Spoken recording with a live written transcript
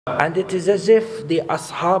And it is as if the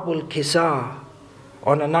Ashabul Kisa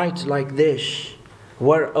on a night like this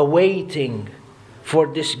were awaiting for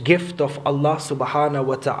this gift of Allah subhanahu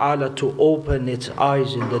wa ta'ala to open its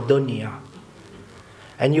eyes in the dunya.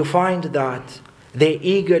 And you find that they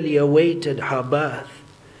eagerly awaited her birth,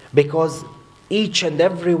 because each and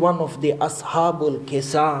every one of the Ashabul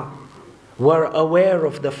Kisa were aware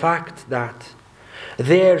of the fact that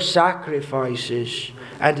their sacrifices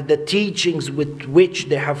and the teachings with which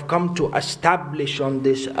they have come to establish on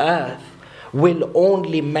this earth will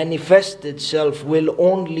only manifest itself, will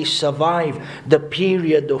only survive the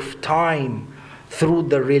period of time through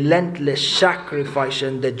the relentless sacrifice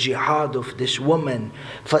and the jihad of this woman.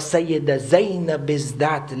 For Sayyida Zainab is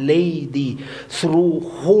that lady through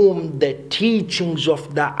whom the teachings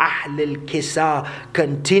of the Ahlul Kisa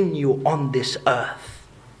continue on this earth.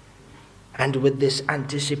 And with this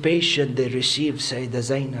anticipation they receive Sayyida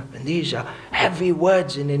Zainab. And these are heavy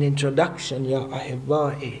words in an introduction, Ya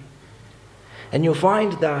Ahibba'i. And you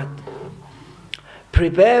find that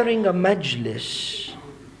preparing a majlis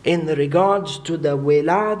in regards to the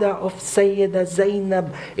wilada of Sayyida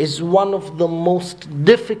Zainab is one of the most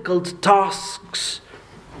difficult tasks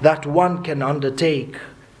that one can undertake.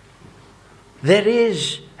 There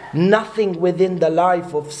is nothing within the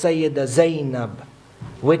life of Sayyida Zainab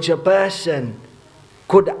which a person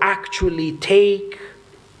could actually take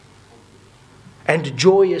and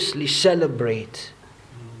joyously celebrate.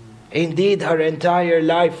 Indeed, her entire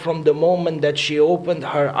life, from the moment that she opened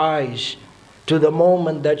her eyes to the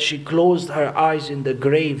moment that she closed her eyes in the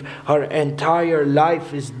grave, her entire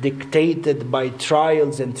life is dictated by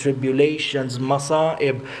trials and tribulations,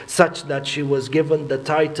 Masaib, such that she was given the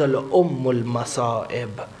title Ummul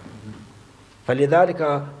Masaib.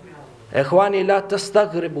 فَلِذَلِكَ إخواني لا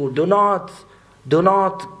تستغربوا. Do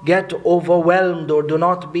not get overwhelmed or do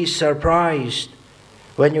not be surprised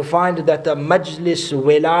when you find that a majlis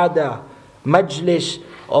wilada, majlis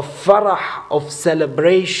of farah, of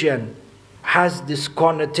celebration, has this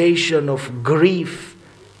connotation of grief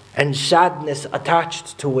and sadness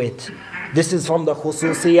attached to it. This is from the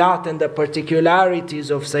khususiyat and the particularities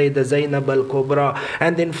of Sayyida Zainab al-Kubra.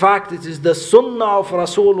 And in fact, it is the sunnah of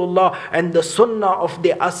Rasulullah and the sunnah of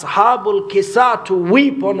the Ashabul Kisa to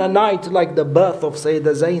weep on a night like the birth of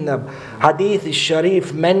Sayyida Zainab. Hadith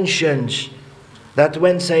Sharif mentions that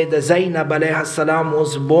when Sayyida Zainab alayha salam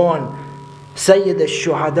was born, Sayyid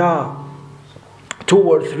al-Shuhada, 2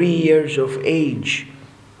 or 3 years of age,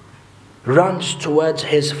 runs towards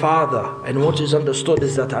his father. And what is understood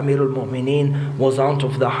is that Amirul Mu'mineen was out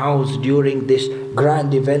of the house during this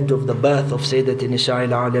grand event of the birth of Sayyidat Nisa'il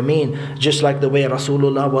Alameen, just like the way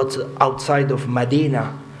Rasulullah was outside of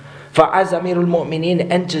Medina. For as Amirul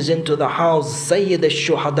Mu'mineen enters into the house, Sayyid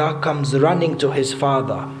al-Shuhada comes running to his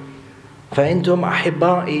father. فَأَنْتُمْ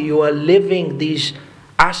أَحِبَّائِ, you are living these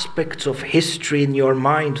aspects of history in your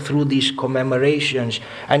mind through these commemorations,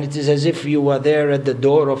 and it is as if you were there at the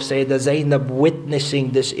door of Sayyida Zainab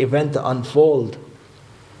witnessing this event unfold.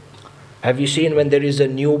 Have you seen when there is a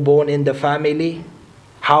newborn in the family,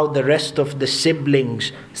 how the rest of the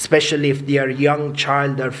siblings, especially if they are young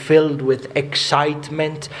child, are filled with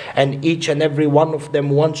excitement, and each and every one of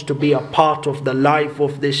them wants to be a part of the life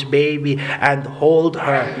of this baby and hold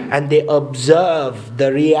her, and they observe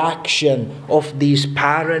the reaction of these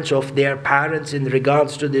parents, of their parents in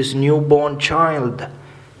regards to this newborn child.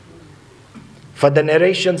 For the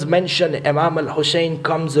narrations mention, Imam Hussain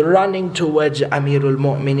comes running towards Amirul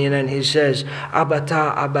Mu'mineen and he says,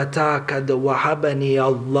 Abata, Abata, kad wahabani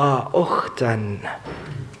Allah ukhtan.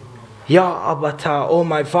 Ya Abata, oh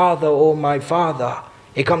my father, oh my father.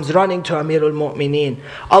 He comes running to Amirul Mu'mineen.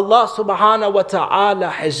 Allah subhanahu wa ta'ala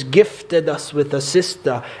has gifted us with a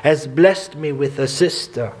sister, has blessed me with a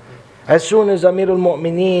sister. As soon as Amirul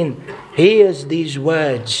Mu'mineen hears these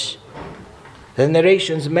words, the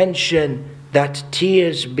narrations mention that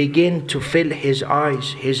tears begin to fill his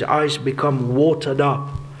eyes become watered up.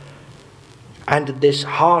 And this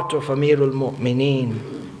heart of Amirul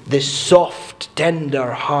Mu'mineen, this soft,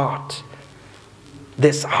 tender heart,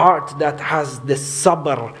 this heart that has this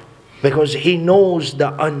sabr, because he knows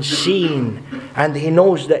the unseen and he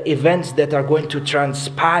knows the events that are going to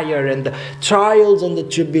transpire and the trials and the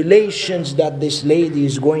tribulations that this lady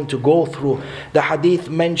is going to go through. The hadith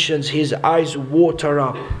mentions his eyes water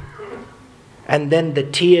up, and then the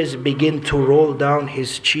tears begin to roll down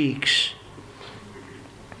his cheeks.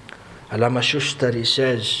 Allama Shushtari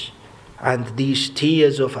says, and these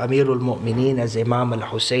tears of Amirul Mu'mineen as Imam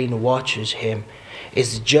al-Hussain watches him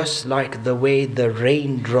is just like the way the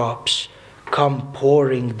raindrops come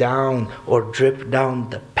pouring down or drip down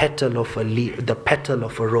the petal of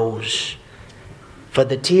a rose. For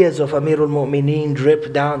the tears of Amirul Mu'mineen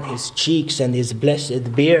drip down his cheeks and his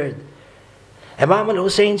blessed beard. Imam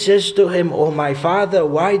Hussain says to him, "Oh my father,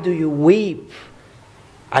 why do you weep?"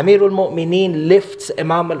 Amirul Mu'mineen lifts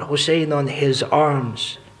Imam Hussain on his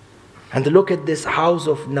arms. And look at this house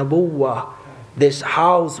of Nabuwah, this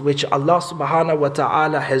house which Allah subhanahu wa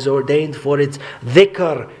ta'ala has ordained for its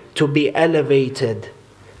dhikr to be elevated.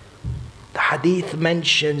 The hadith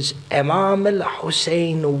mentions Imam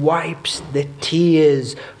al-Hussein wipes the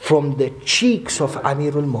tears from the cheeks of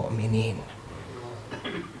Amirul Mu'mineen.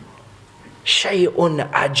 Shay'un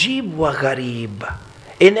ajib wa gharib.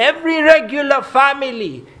 In every regular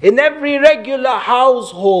family, in every regular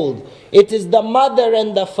household, it is the mother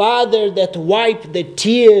and the father that wipe the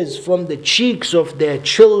tears from the cheeks of their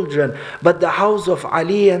children. But the house of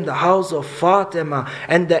Ali and the house of Fatima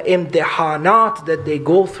and the imtihanat that they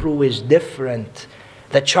go through is different.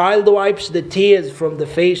 The child wipes the tears from the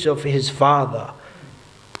face of his father.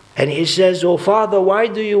 And he says, "Oh father, why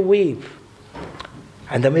do you weep?"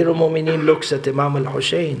 And Amirul Mu'mineen looks at Imam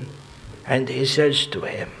al-Hussein and he says to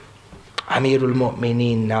him, Amirul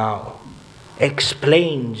Mu'mineen now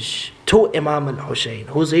explains to Imam al-Hussein,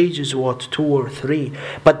 whose age is what, 2 or 3.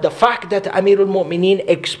 But the fact that Amirul Mu'mineen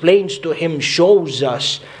explains to him shows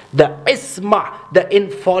us the isma, the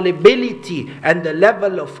infallibility and the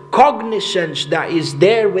level of cognizance that is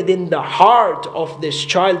there within the heart of this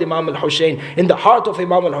child, Imam al-Hussein, in the heart of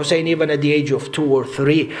Imam al-Hussein even at the age of 2 or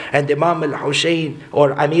 3. And Imam al-Hussein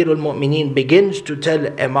or Amirul Mu'mineen begins to tell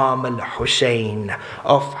Imam al-Hussein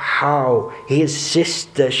of how his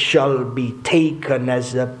sister shall be taken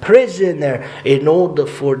as a prisoner in order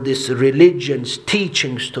for this religion's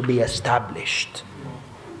teachings to be established.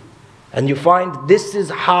 And you find this is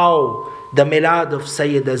how the milad of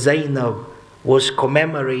Sayyida Zaynab was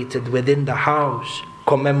commemorated within the house.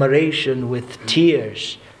 Commemoration with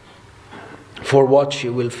tears for what she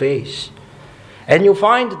will face. And you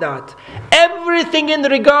find that everything in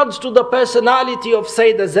regards to the personality of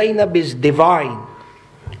Sayyida Zaynab is divine.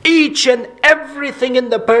 Each and everything in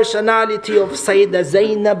the personality of Sayyida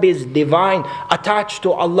Zaynab is divine, attached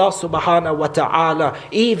to Allah subhanahu wa ta'ala,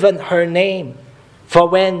 even her name. For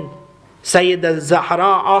when Sayyida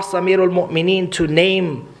Zahra asked Amirul Mu'mineen to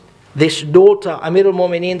name this daughter, Amirul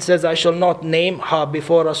Mu'mineen says, "I shall not name her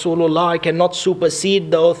before Rasulullah. I cannot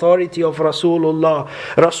supersede the authority of Rasulullah."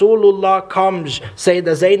 Rasulullah comes,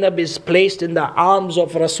 Sayyida Zaynab is placed in the arms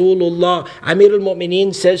of Rasulullah. Amirul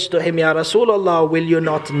Mu'mineen says to him, "Ya Rasulullah, will you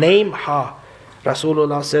not name her?"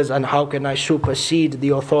 Rasulullah says, "And how can I supersede the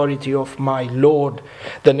authority of my Lord?"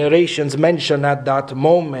 The narrations mention at that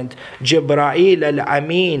moment, Jibreel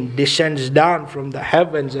al-Amin descends down from the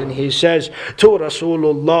heavens and he says to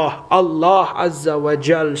Rasulullah, "Allah Azza wa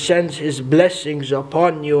Jal sends His blessings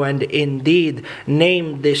upon you, and indeed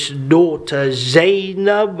name this daughter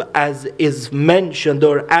Zaynab as is mentioned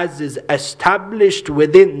or as is established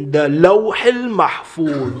within the Lawh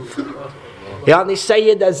al-Mahfuz." Yani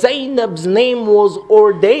Sayyida Zaynab's name was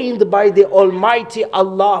ordained by the Almighty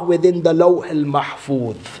Allah within the Lawh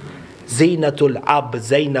al-Mahfuz. Zinatul Ab,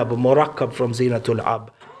 Zaynab, Murakkab from Zinatul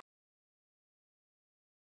Ab.